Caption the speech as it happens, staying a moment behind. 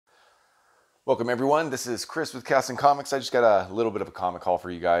Welcome everyone, this is Chris with Casting Comics. I just got a little bit of a comic haul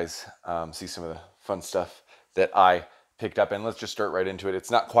for you guys. See some of the fun stuff that I picked up, and let's just start right into it. It's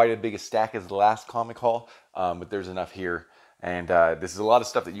not quite as big a stack as the last comic haul, but there's enough here. And this is a lot of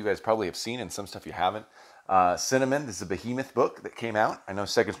stuff that you guys probably have seen and some stuff you haven't. Cinnamon, this is a Behemoth book that came out. I know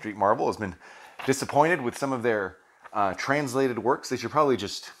Second Street Marvel has been disappointed with some of their translated works. They should probably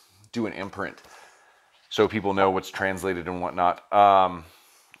just do an imprint so people know what's translated and whatnot.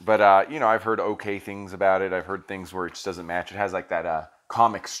 But you know, I've heard okay things about it. I've heard things where it just doesn't match. It has like that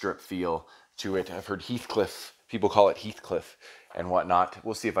comic strip feel to it. I've heard Heathcliff, people call it Heathcliff and whatnot.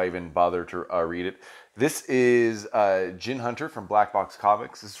 We'll see if I even bother to read it. This is Jin Hunter from Black Box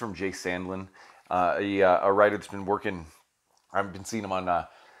Comics. This is from Jay Sandlin, a writer that's been working. I've been seeing him on,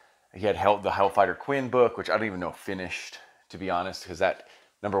 he had the Hellfighter Quinn book, which I don't even know if finished, to be honest, because that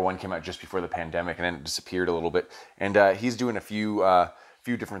 #1 came out just before the pandemic and then it disappeared a little bit. And he's doing a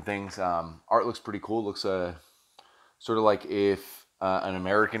few different things. Art looks pretty cool. Looks sort of like if an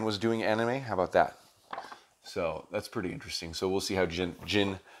American was doing anime. How about that? So that's pretty interesting. So we'll see how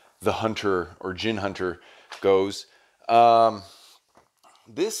Jin Hunter goes.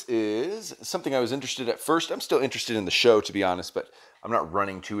 This is something I was interested at first. I'm still interested in the show, to be honest, but I'm not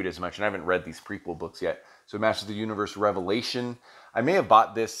running to it as much, and I haven't read these prequel books yet. So Masters of the Universe Revelation. I may have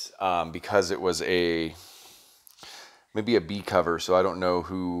bought this because it was maybe a B cover, so I don't know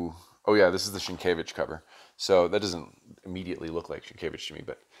who. Oh yeah, this is the Sienkiewicz cover. So that doesn't immediately look like Sienkiewicz to me,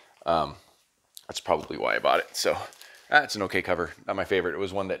 but that's probably why I bought it. So it's an okay cover, not my favorite. It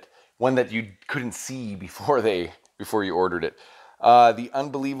was one that you couldn't see before you ordered it. The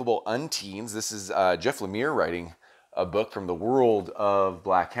Unbelievable Unteens. This is Jeff Lemire writing a book from the world of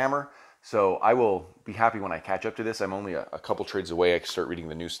Black Hammer. So I will be happy when I catch up to this. I'm only a couple trades away. I can start reading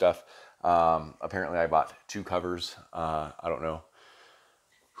the new stuff. Apparently I bought 2 covers. I don't know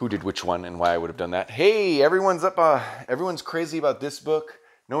who did which one and why I would have done that. Hey, everyone's crazy about this book.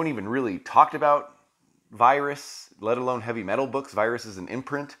 No one even really talked about Virus, let alone heavy metal books. Virus is an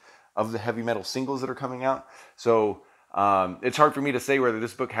imprint of the heavy metal singles that are coming out. So it's hard for me to say whether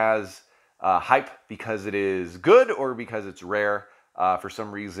this book has hype because it is good or because it's rare. For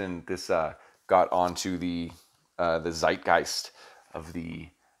some reason, this got onto the zeitgeist of the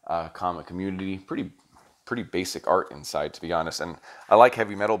comic community. Pretty basic art inside, to be honest. And I like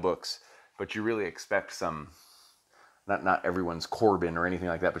heavy metal books, but you really expect some, not everyone's Corbin or anything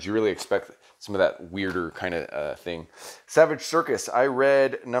like that, but you really expect some of that weirder kind of thing. Savage Circus, I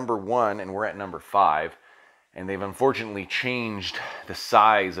read #1 and we're at #5, and they've unfortunately changed the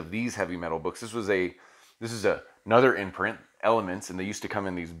size of these heavy metal books. This is another imprint, Elements, and they used to come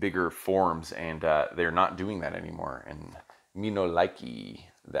in these bigger forms, and they're not doing that anymore. And me no likey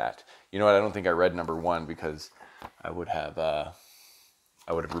that. You know what? I don't think I read #1 because I would have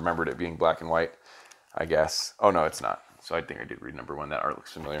remembered it being black and white, I guess. Oh no, it's not. So I think I did read #1. That art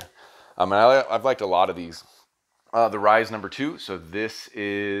looks familiar. And I've liked a lot of these. The Rise #2. So this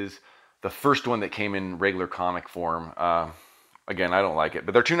is the first one that came in regular comic form. Again, I don't like it,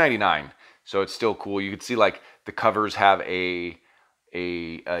 but they're $2.99, so it's still cool. You can see like the covers have a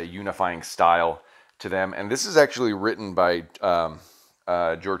unifying style to them, and this is actually written by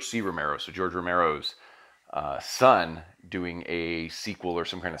George C. Romero. So George Romero's son doing a sequel or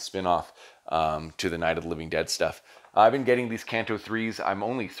some kind of spin-off to the Night of the Living Dead stuff. I've been getting these Canto 3s. I'm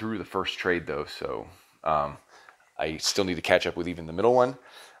only through the first trade though, so I still need to catch up with even the middle one.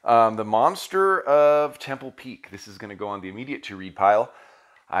 The Monster of Temple Peak. This is going to go on the immediate to-read pile.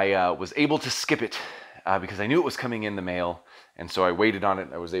 I was able to skip it because I knew it was coming in the mail, and so I waited on it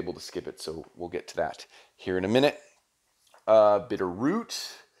and I was able to skip it, so we'll get to that here in a minute. Bitter Root.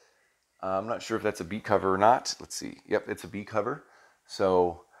 I'm not sure if that's a B cover or not. Let's see. Yep, it's a B cover.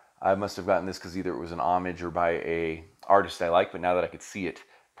 So I must have gotten this because either it was an homage or by a artist I like, but now that I could see it,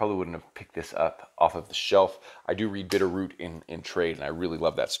 probably wouldn't have picked this up off of the shelf. I do read Bitter Root in trade, and I really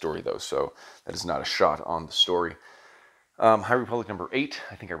love that story though, so that is not a shot on the story. High Republic #8.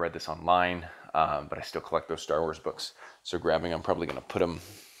 I think I read this online, but I still collect those Star Wars books, so grabbing, I'm probably going to put them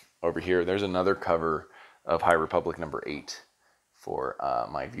over here. There's another cover of High Republic #8 for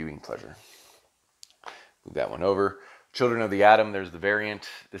my viewing pleasure. Move that one over. Children of the Atom, there's the variant.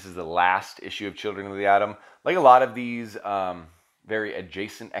 This is the last issue of Children of the Atom. Like a lot of these very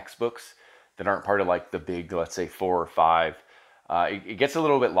adjacent X books that aren't part of like the big, let's say 4 or 5, it gets a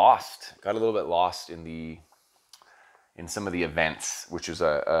little bit lost. Got a little bit lost in some of the events, which is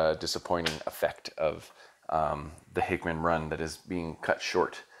a disappointing effect of the Hickman run that is being cut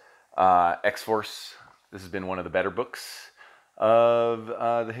short. X-Force, this has been one of the better books of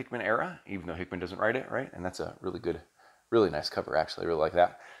the Hickman era, even though Hickman doesn't write it, right? And that's a really good, really nice cover, actually. I really like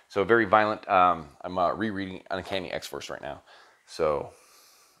that. So very violent. I'm rereading Uncanny X-Force right now. So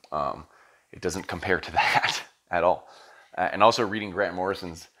it doesn't compare to that at all. And also reading Grant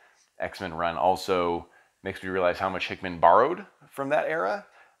Morrison's X-Men run also makes me realize how much Hickman borrowed from that era.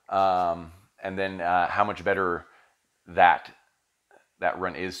 And then how much better that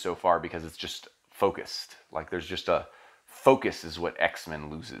run is so far, because it's just focused. Like there's just a focus is what X-Men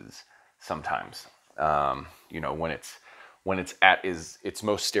loses sometimes. When it's at its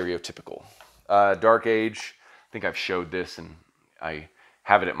most stereotypical. Dark Age, I think I've showed this, and I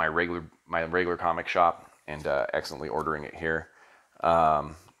have it at my regular comic shop, and accidentally ordering it here.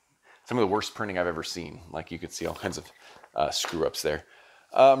 Some of the worst printing I've ever seen. Like you could see all kinds of screw ups there.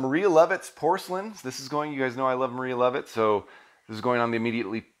 Maria Levitt's Porcelains. This is going. You guys know I love Maria Levitt, so this is going on the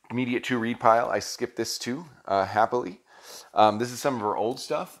immediate to read pile. I skipped this too happily. This is some of her old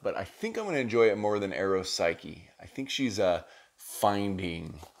stuff, but I think I'm going to enjoy it more than Arrow Psyche. I think she's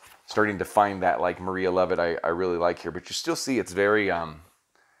starting to find that like Maria Levitt I really like here, but you still see it's very, it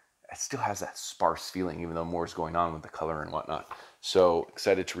still has that sparse feeling, even though more is going on with the color and whatnot. So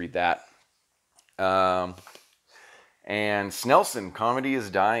excited to read that. And Snelson, Comedy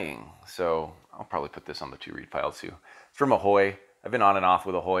is Dying. So I'll probably put this on the to read pile too. It's from Ahoy. I've been on and off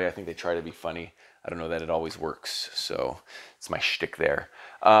with Ahoy. I think they try to be funny. I don't know that it always works, so it's my shtick there.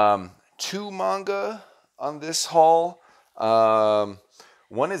 2 manga on this haul. One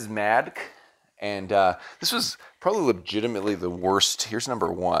is Madk, and this was probably legitimately the worst. Here's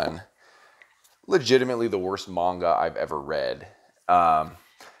number 1. Legitimately the worst manga I've ever read. But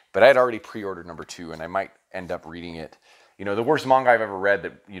I had already pre-ordered number 2, and I might end up reading it. The worst manga I've ever read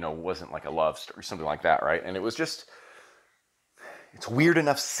that, wasn't like a love story, something like that, right? And it was just... It's weird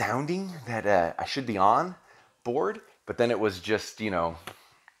enough sounding that I should be on board, but then it was just, Normally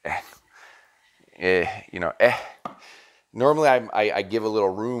I give a little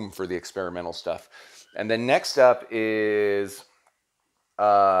room for the experimental stuff. And then next up is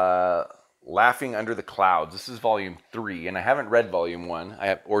Laughing Under the Clouds. This is volume 3, and I haven't read volume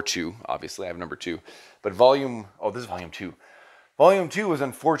 1. Or 2, obviously. I have number 2. But this is volume 2. Volume 2 was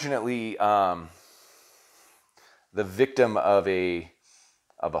unfortunately... the victim of a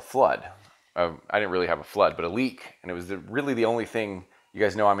flood. I didn't really have a flood, but a leak. And it was really the only thing, you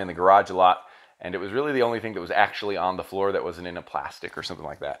guys know I'm in the garage a lot, and it was really the only thing that was actually on the floor that wasn't in a plastic or something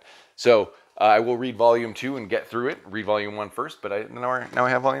like that. So I will read volume 2 and get through it. Read volume 1 first, but now I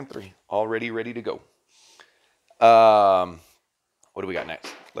have volume 3 already ready to go. What do we got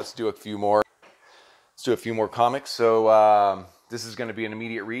next? Let's do a few more comics. So this is going to be an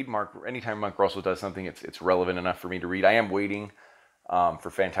immediate read. Anytime Mark Russell does something, it's relevant enough for me to read. I am waiting for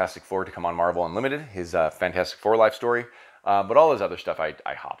Fantastic Four to come on Marvel Unlimited, his Fantastic Four life story. But all his other stuff, I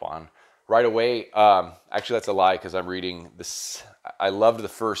hop on right away. Actually, that's a lie, because I'm reading this. I loved the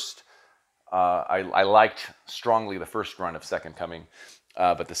first. I liked strongly the first run of Second Coming,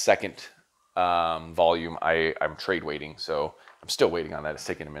 but the second volume, I'm trade waiting, so I'm still waiting on that. It's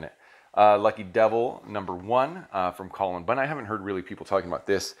taking a minute. Lucky Devil, number 1, from Colin Bunn. I haven't heard really people talking about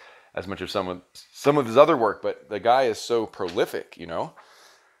this as much as some of his other work, but the guy is so prolific, Can't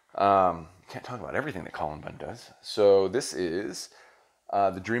talk about everything that Colin Bunn does. So this is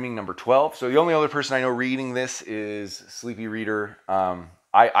The Dreaming, number 12. So the only other person I know reading this is Sleepy Reader. I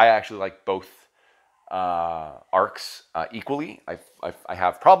actually like both arcs equally. I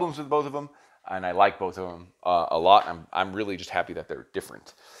have problems with both of them, and I like both of them a lot. I'm really just happy that they're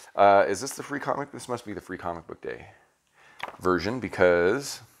different. Is this the free comic? This must be the free comic book day version,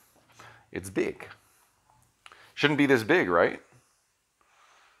 because it's big. Shouldn't be this big, right?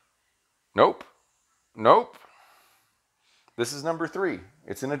 Nope. This is number 3.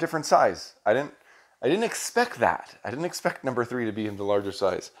 It's in a different size. I didn't expect that. I didn't expect number 3 to be in the larger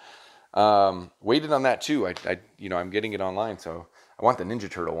size. Waited on that too. I'm getting it online, so I want the Ninja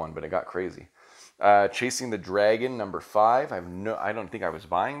Turtle one, but it got crazy. Chasing the Dragon, number 5. I don't think I was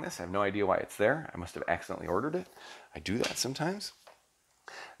buying this. I have no idea why it's there. I must have accidentally ordered it. I do that sometimes.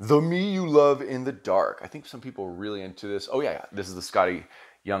 The Me You Love in the Dark. I think some people are really into this. Oh yeah, this is the Scotty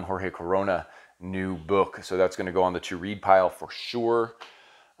Young Jorge Corona new book, so that's going to go on the to read pile for sure.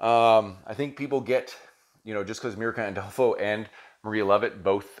 I think people get, just because Mirka Andolfo and Maria Levitt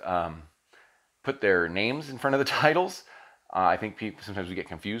both put their names in front of the titles, I think sometimes we get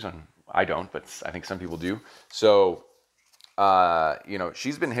confused on. I don't, but I think some people do. So,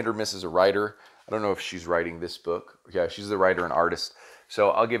 she's been hit or miss as a writer. I don't know if she's writing this book. Yeah, she's the writer and artist.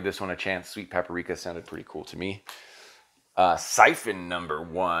 So I'll give this one a chance. Sweet Paprika sounded pretty cool to me. Siphon, number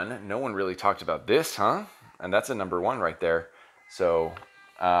 1. No one really talked about this, huh? And that's a number 1 right there. So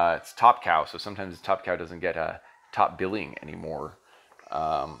it's Top Cow. So sometimes Top Cow doesn't get top billing anymore.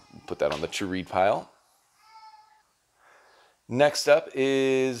 Put that on the to read pile. Next up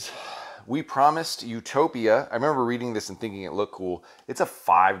is We Promised Utopia. I remember reading this and thinking it looked cool. It's a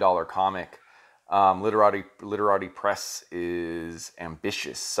 $5 comic. Literati Press is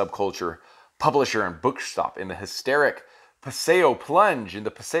ambitious subculture publisher and bookstop in the hysteric Paseo plunge in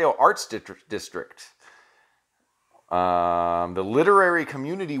the Paseo Arts District. The literary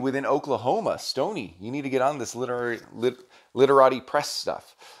community within Oklahoma. Stony, you need to get on this literati press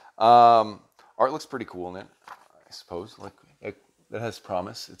stuff. Art looks pretty cool in it, I suppose. Like that has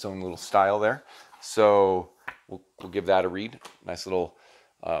promise, its own little style there. So we'll give that a read. Nice little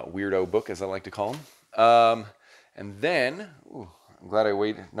weirdo book, as I like to call them. And then, I'm glad I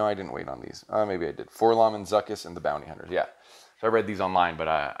waited. No, I didn't wait on these. Maybe I did. Forlom and Zuckus and the Bounty Hunters. Yeah. So I read these online, but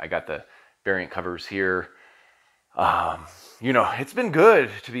I got the variant covers here. It's been good,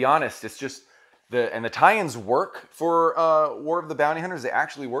 to be honest. It's just the tie-ins work for War of the Bounty Hunters. They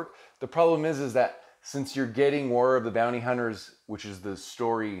actually work. The problem is that since you're getting War of the Bounty Hunters, which is the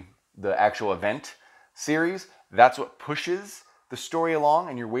story, the actual event series, that's what pushes the story along,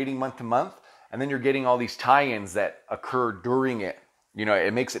 and you're waiting month to month, and then you're getting all these tie-ins that occur during it.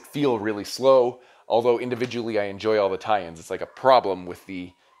 It makes it feel really slow, although individually I enjoy all the tie-ins. It's like a problem with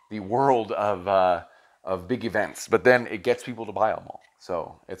the world of big events, but then it gets people to buy them all.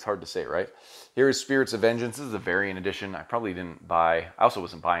 So it's hard to say, right? Here is Spirits of Vengeance. This is a variant edition. I probably didn't buy, I also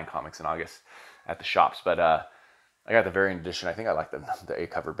wasn't buying comics in August at the shops, but I got the variant edition. I think I like the A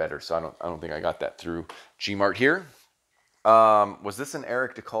cover better, so I don't think I got that through Gmart here. Was this an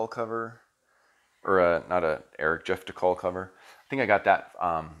Eric DeCall cover? Or not a Jeff DeCall cover? I think I got that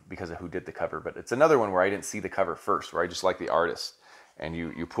because of who did the cover, but it's another one where I didn't see the cover first, where I just like the artist. And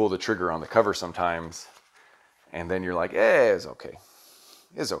you pull the trigger on the cover sometimes, and then you're like, it's okay.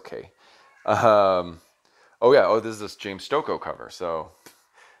 It's okay. This is this James Stokoe cover. So,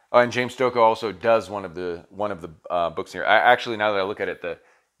 and James Stokoe also does one of the books here. Actually, now that I look at it, the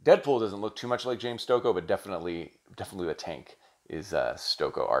Deadpool doesn't look too much like James Stokoe, but definitely the tank is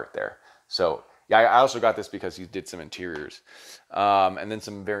Stokoe art there. So, yeah, I also got this because he did some interiors. And then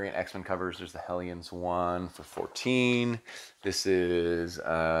some variant X-Men covers. There's the Hellions one for $14. This is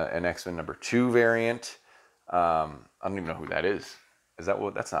an X-Men #2 variant. I don't even know who that is. Is that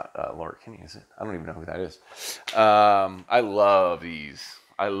what? That's not Laura Kinney, is it? I don't even know who that is. I love these.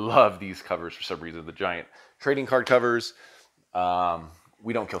 I love these covers for some reason. The giant trading card covers.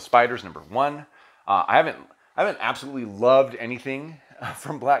 We Don't Kill Spiders #1. I haven't absolutely loved anything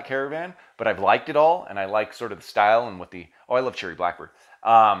from Black Caravan, but I've liked it all, and I like sort of the style and I love Cherry Blackbird.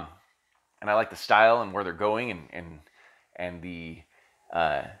 And I like the style and where they're going and the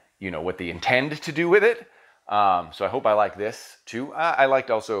what they intend to do with it. So I hope I like this too. I liked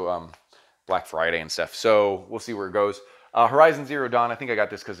also Black Friday and stuff. So we'll see where it goes. Horizon Zero Dawn. I think I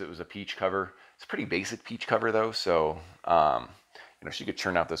got this because it was a peach cover. It's a pretty basic peach cover though. So she could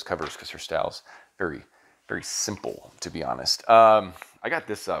churn out those covers because her style's very, very simple, to be honest. I got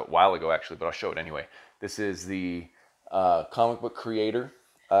this a while ago actually, but I'll show it anyway. This is the Comic Book Creator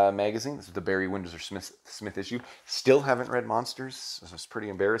magazine. This is the Barry Windsor Smith issue. Still haven't read Monsters. This is pretty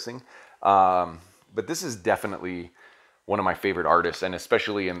embarrassing. But this is definitely one of my favorite artists, and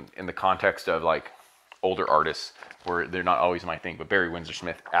especially in the context of like older artists where they're not always my thing, but Barry Windsor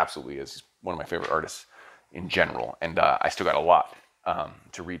Smith absolutely is one of my favorite artists in general, and I still got a lot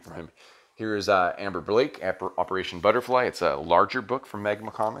to read from him. Here is Amber Blake, Operation Butterfly. It's a larger book from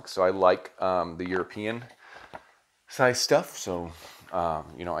Magma Comics, so I like the European size stuff, so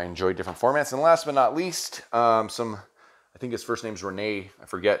I enjoy different formats. And last but not least, I think his first name's Rene, I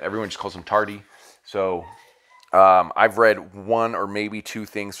forget, everyone just calls him Tardy. So I've read one or maybe two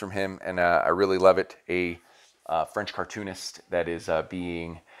things from him, and I really love it. A French cartoonist that is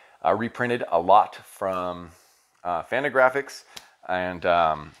being reprinted a lot from Fantagraphics. And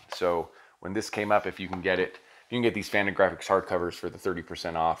so when this came up, if you can get these Fantagraphics hardcovers for the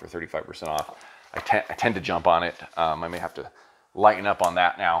 30% off or 35% off, I tend to jump on it. I may have to lighten up on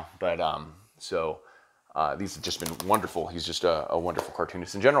that now, but these have just been wonderful. He's just a wonderful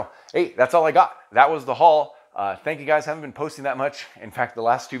cartoonist in general. Hey, that's all I got. That was the haul. Thank you guys. I haven't been posting that much. In fact, the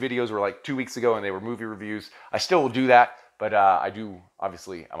last two videos were like 2 weeks ago and they were movie reviews. I still will do that, but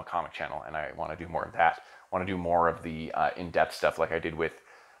obviously I'm a comic channel and I want to do more of that. I want to do more of the in-depth stuff like I did with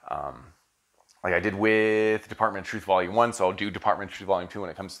Department of Truth Volume 1, so I'll do Department of Truth Volume 2 when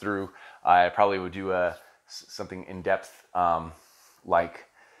it comes through. I probably would do something in-depth like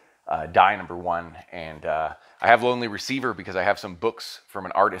Die #1, and I have Lonely Receiver because I have some books from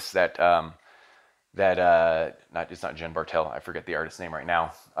an artist it's not Jen Bartel, I forget the artist's name right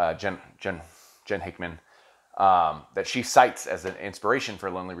now, Jen Hickman, that she cites as an inspiration for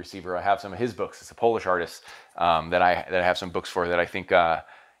Lonely Receiver. I have some of his books. It's a Polish artist that I have some books for that I think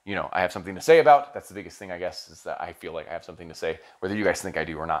you know, I have something to say about. That's the biggest thing, I guess, is that I feel like I have something to say, whether you guys think I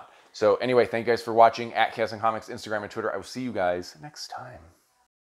do or not. So anyway, thank you guys for watching. At Chaos and Comics, Instagram and Twitter. I will see you guys next time.